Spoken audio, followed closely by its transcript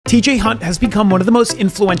TJ Hunt has become one of the most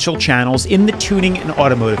influential channels in the tuning and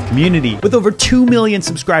automotive community. With over 2 million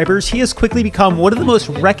subscribers, he has quickly become one of the most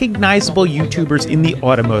recognizable YouTubers in the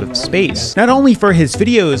automotive space. Not only for his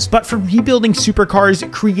videos, but for rebuilding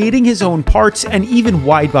supercars, creating his own parts, and even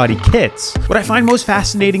wide-body kits. What I find most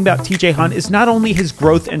fascinating about TJ Hunt is not only his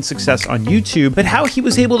growth and success on YouTube, but how he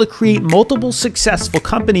was able to create multiple successful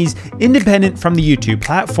companies independent from the YouTube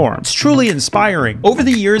platform. It's truly inspiring. Over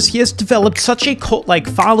the years, he has developed such a cult-like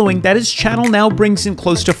following that his channel now brings in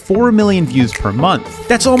close to 4 million views per month.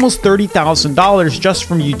 That's almost $30,000 just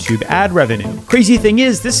from YouTube ad revenue. Crazy thing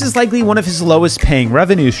is, this is likely one of his lowest paying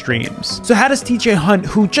revenue streams. So how does TJ Hunt,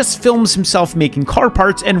 who just films himself making car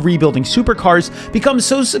parts and rebuilding supercars, become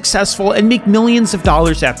so successful and make millions of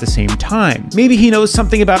dollars at the same time? Maybe he knows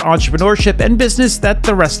something about entrepreneurship and business that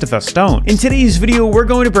the rest of us don't. In today's video, we're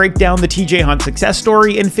going to break down the TJ Hunt success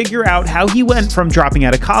story and figure out how he went from dropping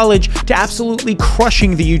out of college to absolutely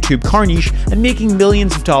crushing the YouTube car niche and making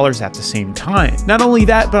millions of dollars at the same time. Not only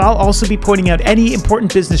that, but I'll also be pointing out any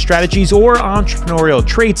important business strategies or entrepreneurial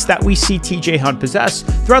traits that we see TJ Hunt possess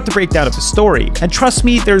throughout the breakdown of the story. And trust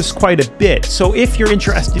me, there's quite a bit. So if you're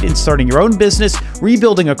interested in starting your own business,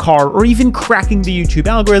 rebuilding a car, or even cracking the YouTube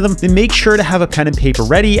algorithm, then make sure to have a pen and paper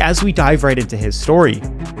ready as we dive right into his story.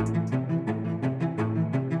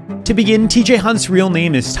 To begin, TJ Hunt's real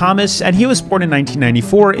name is Thomas, and he was born in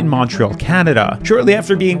 1994 in Montreal, Canada. Shortly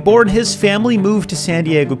after being born, his family moved to San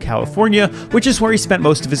Diego, California, which is where he spent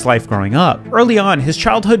most of his life growing up. Early on, his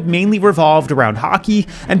childhood mainly revolved around hockey,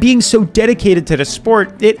 and being so dedicated to the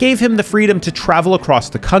sport, it gave him the freedom to travel across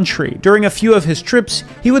the country. During a few of his trips,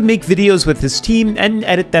 he would make videos with his team and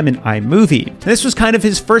edit them in iMovie. This was kind of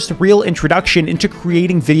his first real introduction into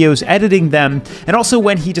creating videos, editing them, and also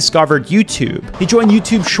when he discovered YouTube. He joined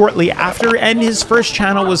YouTube shortly after, and his first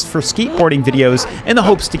channel was for skateboarding videos in the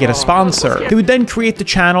hopes to get a sponsor. He would then create the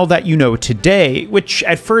channel that you know today, which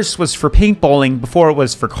at first was for paintballing before it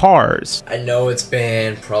was for cars. I know it's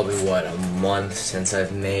been probably, what, a month since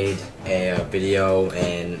I've made a video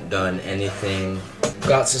and done anything.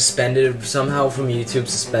 Got suspended somehow from YouTube,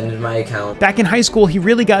 suspended my account. Back in high school, he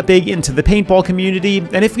really got big into the paintball community,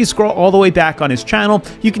 and if you scroll all the way back on his channel,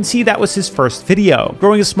 you can see that was his first video.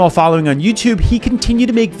 Growing a small following on YouTube, he continued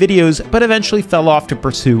to make videos, but eventually fell off to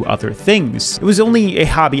pursue other things. It was only a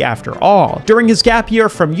hobby after all. During his gap year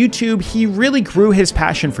from YouTube, he really grew his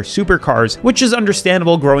passion for supercars, which is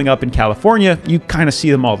understandable growing up in California. You kind of see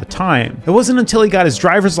them all the time. It wasn't until he got his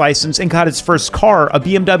driver's license and got his first car, a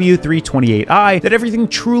BMW 328i, that everything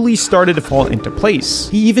truly started to fall into place.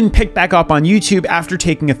 He even picked back up on YouTube after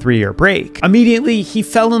taking a 3-year break. Immediately, he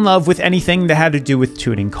fell in love with anything that had to do with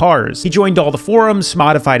tuning cars. He joined all the forums,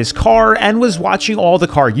 modified his car, and was watching all the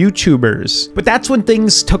car YouTubers. But that's when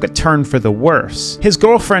things took a turn for the worse. His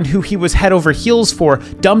girlfriend, who he was head over heels for,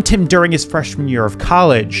 dumped him during his freshman year of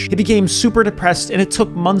college. He became super depressed, and it took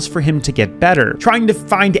months for him to get better. Trying to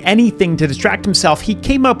find anything to distract himself, he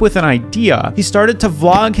came up with an idea. He started to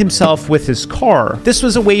vlog himself with his car. This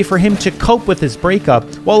was a way for him to cope with his breakup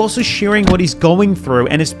while also sharing what he's going through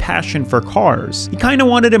and his passion for cars. He kind of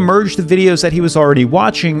wanted to merge the videos that he was already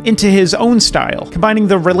watching into his own style, combining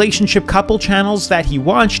the relationship couple channels that he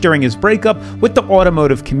watched during his breakup with the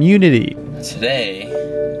automotive community. Today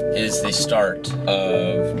is the start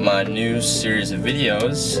of my new series of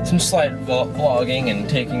videos. Some slight vlogging and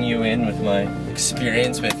taking you in with my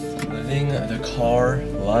experience with living the car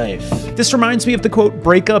life. This reminds me of the quote,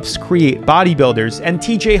 "Breakups create bodybuilders," and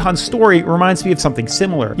TJ Hunt's story reminds me of something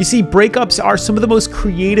similar. You see, breakups are some of the most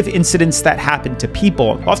creative incidents that happen to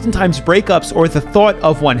people. Oftentimes, breakups, or the thought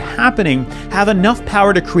of one happening, have enough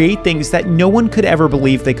power to create things that no one could ever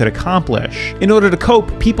believe they could accomplish. In order to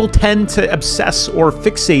cope, people tend to obsess or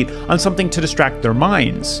fixate on something to distract their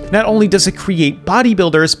minds. Not only does it create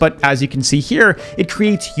bodybuilders, but as you can see here, it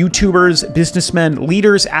creates YouTubers, businessmen,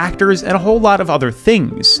 leaders, actors, and a whole lot of other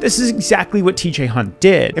things. This is exactly what TJ Hunt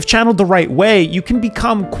did. If channeled the right way, you can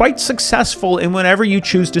become quite successful in whatever you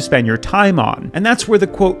choose to spend your time on. And that's where the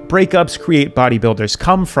quote, "Breakups create bodybuilders"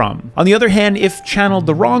 come from. On the other hand, if channeled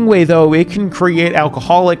the wrong way though, it can create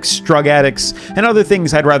alcoholics, drug addicts, and other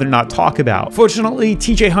things I'd rather not talk about. Fortunately,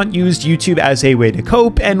 TJ Hunt used YouTube as a way to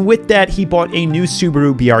cope, and with that, he bought a new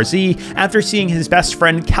Subaru BRZ after seeing his best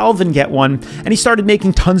friend Calvin get one, and he started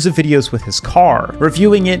making tons of videos with his car,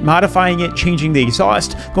 reviewing it, modifying it, changing the exhaust,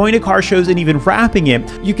 exhaust, going to car shows, and even rapping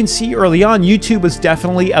it, you can see early on YouTube was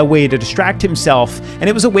definitely a way to distract himself, and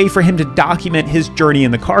it was a way for him to document his journey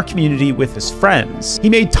in the car community with his friends. He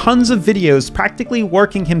made tons of videos practically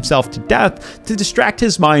working himself to death to distract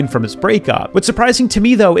his mind from his breakup. What's surprising to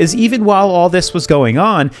me though is even while all this was going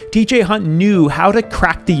on, TJ Hunt knew how to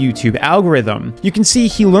crack the YouTube algorithm. You can see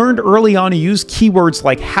he learned early on to use keywords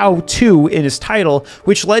like how to in his title,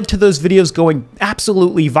 which led to those videos going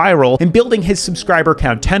absolutely viral and building his subscriber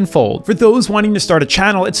count tenfold. For those wanting to start a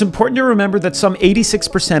channel, it's important to remember that some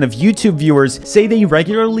 86% of YouTube viewers say they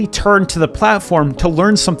regularly turn to the platform to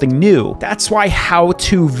learn something new. That's why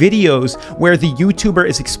how-to videos where the YouTuber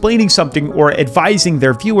is explaining something or advising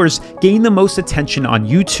their viewers gain the most attention on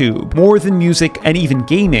YouTube, more than music and even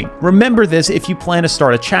gaming. Remember this if you plan to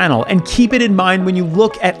start a channel, and keep it in mind when you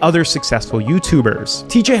look at other successful YouTubers.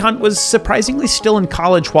 TJ Hunt was surprisingly still in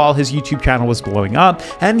college while his YouTube channel was blowing up,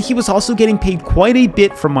 and he was also getting paid quite a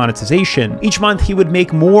bit for monetization. Each month he would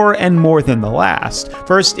make more and more than the last.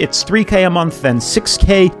 First it's 3K a month, then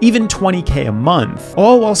 6K, even 20K a month,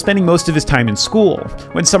 all while spending most of his time in school.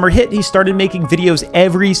 When summer hit, he started making videos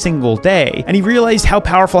every single day, and he realized how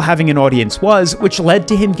powerful having an audience was, which led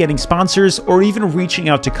to him getting sponsors or even reaching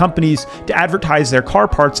out to companies to advertise their car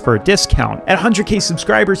parts for a discount. At 100K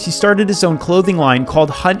subscribers, he started his own clothing line called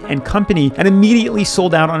Hunt & Company and immediately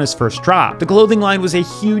sold out on his first drop. The clothing line was a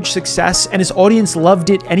huge success and his audience loved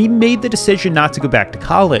it, and he made the decision not to go back to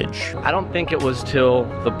college. I don't think it was till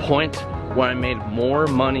the point where I made more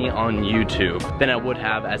money on YouTube than I would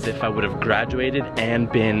have as if I would have graduated and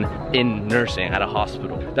been in nursing at a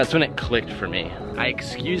hospital. That's when it clicked for me. I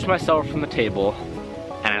excused myself from the table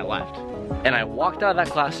and I left. And I walked out of that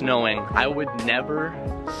class knowing I would never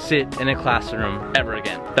sit in a classroom ever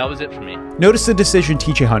again. That was it for me. Notice the decision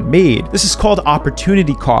TJ Hunt made. This is called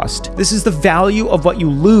opportunity cost. This is the value of what you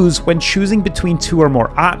lose when choosing between two or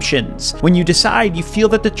more options. When you decide, you feel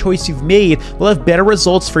that the choice you've made will have better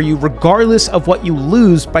results for you regardless of what you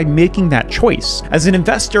lose by making that choice. As an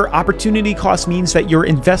investor, opportunity cost means that your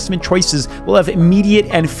investment choices will have immediate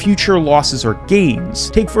and future losses or gains.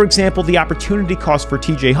 Take for example, the opportunity cost for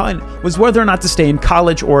TJ Hunt was whether or not to stay in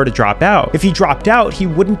college or to drop out. If he dropped out, he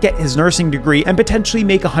wouldn't get his nursing degree and potentially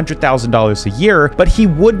make $100,000 a year, but he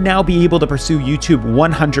would now be able to pursue YouTube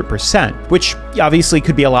 100%, which obviously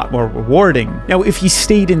could be a lot more rewarding. Now, if he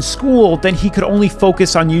stayed in school, then he could only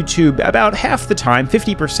focus on YouTube about half the time,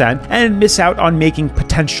 50%, and miss out on making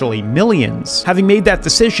potentially millions. Having made that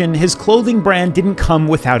decision, his clothing brand didn't come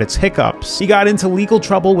without its hiccups. He got into legal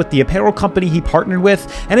trouble with the apparel company he partnered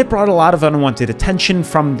with, and it brought a lot of unwanted attention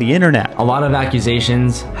from the internet. A lot of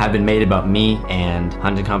accusations have been made about me and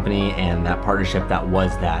Hunt & Company and that partnership that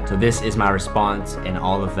was that. So this is my response and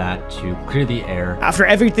all of that to clear the air. After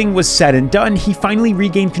everything was said and done, he finally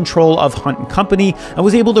regained control of Hunt & Company and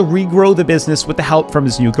was able to regrow the business with the help from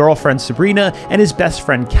his new girlfriend Sabrina and his best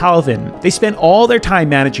friend Calvin. They spent all their time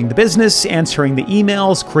managing the business, answering the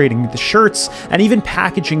emails, creating the shirts, and even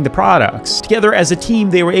packaging the products. Together as a team,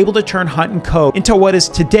 they were able to turn Hunt & Co. into what is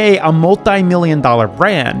today a multi-million-dollar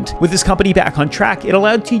brand. With his company back on track, it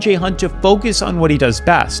allowed TJ Hunt to focus on what he does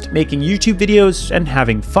best, making YouTube videos and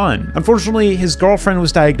having fun. Unfortunately, his girlfriend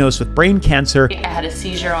was diagnosed with brain cancer. I had a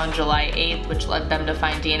seizure on July 8th, which led them to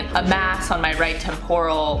finding a mass on my right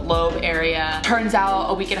temporal lobe area. Turns out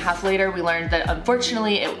a week and a half later, we learned that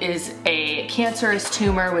unfortunately it is a cancerous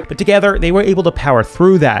tumor. But together, they were able to power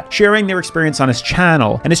through that, sharing their experience on his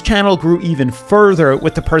channel, and his channel grew even further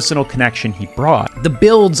with the personal connection he brought. The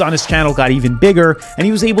builds on his channel got even bigger, and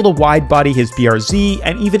he was able to wide body his BRZ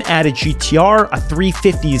and even add a GTR, a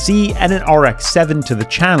 350Z, and an RX-7 to the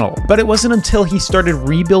channel. But it wasn't until he started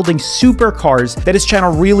rebuilding supercars that his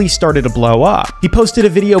channel really started to blow up. He posted a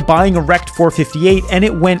video buying a wrecked 458 and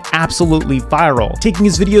it went absolutely viral, taking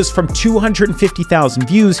his videos from 250,000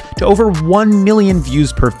 views to over 1 million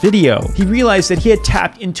views per video. He realized that he had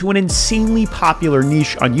tapped into an insanely popular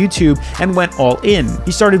niche on YouTube and went all in.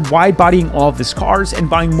 He started wide bodying all of his cars and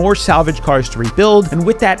buying more salvage cars to rebuild, and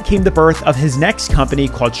with that came the birth of his next company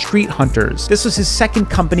called Street Hunters. This was his second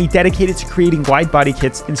company dedicated to creating wide body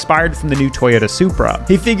kits inspired from the new Toyota Supra.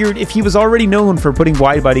 He figured if he was already known for putting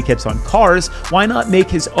wide body kits on cars, why not make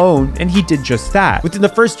his own, and he did just that. Within the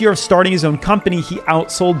first year of starting his own company, he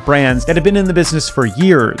outsold brands that had been in the business for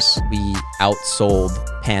years. We outsold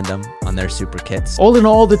Pandem on their super kits. All in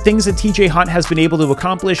all, the things that TJ Hunt has been able to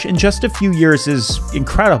accomplish in just a few years is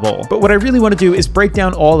incredible. But what I really want to do is break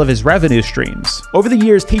down all of his revenue streams. Over the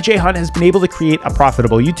years, TJ Hunt has been able to create a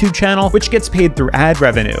profitable YouTube channel, which gets paid through ad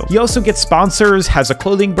revenue. He also gets sponsors, has a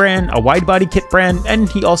clothing brand, a wide body kit brand, and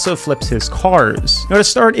he also flips his cars. Now to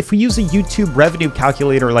start, if we use a YouTube revenue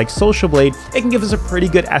calculator like Social Blade, it can give us a pretty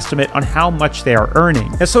good estimate on how much they are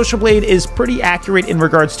earning. Now Social Blade is pretty accurate in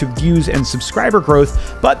regards to views and subscriber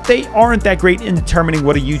growth, but they aren't that great in determining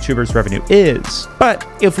what a YouTuber's revenue is. But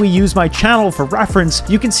if we use my channel for reference,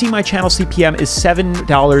 you can see my channel CPM is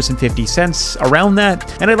 $7.50, around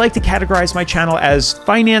that, and I like to categorize my channel as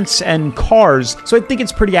finance and cars, so I think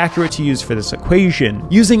it's pretty accurate to use for this equation.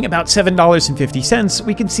 Using about $7.50,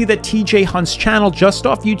 we can see that TJ Hunt's channel, just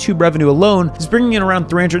off YouTube revenue alone, is bringing in around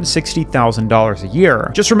 $360,000 a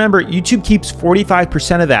year. Just remember, YouTube keeps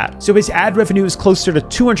 45% of that, so his ad revenue is closer to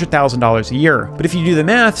 $200,000 a year. But if you do the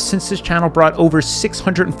math, since this channel brought over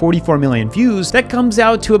 644 million views, that comes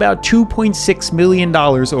out to about $2.6 million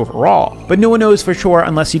overall. But no one knows for sure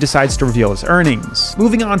unless he decides to reveal his earnings.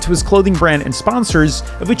 Moving on to his clothing brand and sponsors,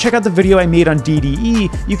 if we check out the video I made on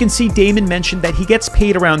DDE, you can see Damon mentioned that he gets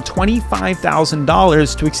paid around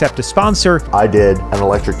 $25,000 to accept a sponsor. I did an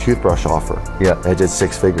electric toothbrush offer. Yeah, I did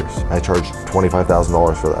 6 figures. I charged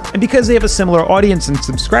 $25,000 for that. And because they have a similar audience and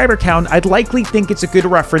subscriber count, I'd likely think it's a good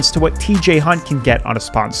reference to what TJ Hunt can get on a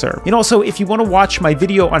sponsor. And also, if you want to watch my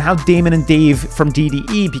video on how Damon and Dave from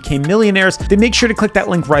DDE became millionaires, then make sure to click that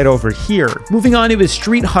link right over here. Moving on to his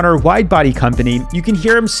Street Hunter wide body company, you can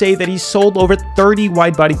hear him say that he's sold over 30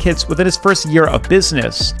 wide body kits within his first year of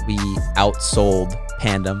business. We outsold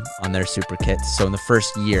Pandem on their super kits. So in the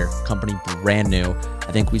first year, company brand new,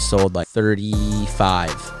 I think we sold like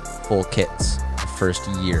 35 full kits first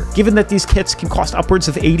year. Given that these kits can cost upwards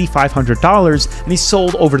of $8,500 and he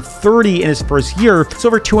sold over 30 in his first year, it's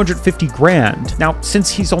over 250 grand. Now,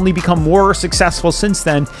 since he's only become more successful since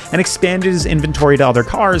then and expanded his inventory to other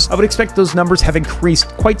cars, I would expect those numbers have increased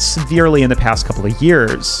quite severely in the past couple of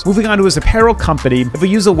years. Moving on to his apparel company, if we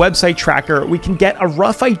use a website tracker, we can get a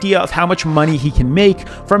rough idea of how much money he can make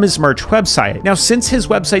from his merch website. Now, since his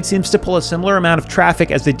website seems to pull a similar amount of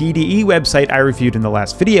traffic as the DDE website I reviewed in the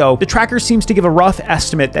last video, the tracker seems to give a rough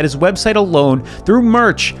estimate that his website alone through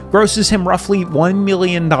merch grosses him roughly $1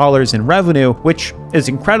 million in revenue, which is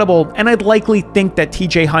incredible, and I'd likely think that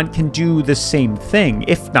TJ Hunt can do the same thing,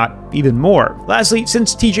 if not even more. Lastly,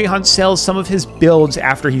 since TJ Hunt sells some of his builds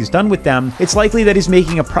after he's done with them, it's likely that he's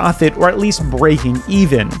making a profit or at least breaking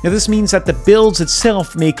even. Now this means that the builds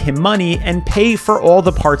itself make him money and pay for all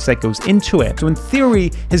the parts that goes into it. So in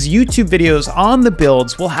theory, his YouTube videos on the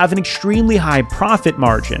builds will have an extremely high profit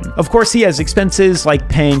margin. Of course, he has expenses like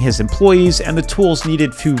paying his employees and the tools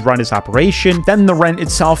needed to run his operation, then the rent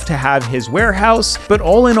itself to have his warehouse, but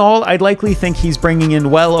all in all, I'd likely think he's bringing in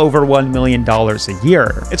well over $1 million a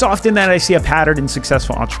year. It's often that I see a pattern in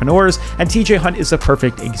successful entrepreneurs, and TJ Hunt is a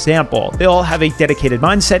perfect example. They all have a dedicated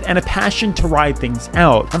mindset and a passion to ride things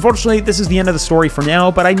out. Unfortunately, this is the end of the story for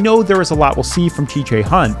now, but I know there is a lot we'll see from TJ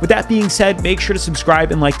Hunt. With that being said, make sure to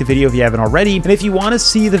subscribe and like the video if you haven't already, and if you want to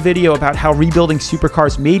see the video about how rebuilding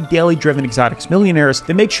supercars made daily driven exotics millionaires,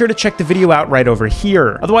 then make sure to check the video out right over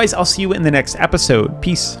here. Otherwise, I'll see you in the next episode.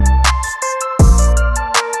 Peace.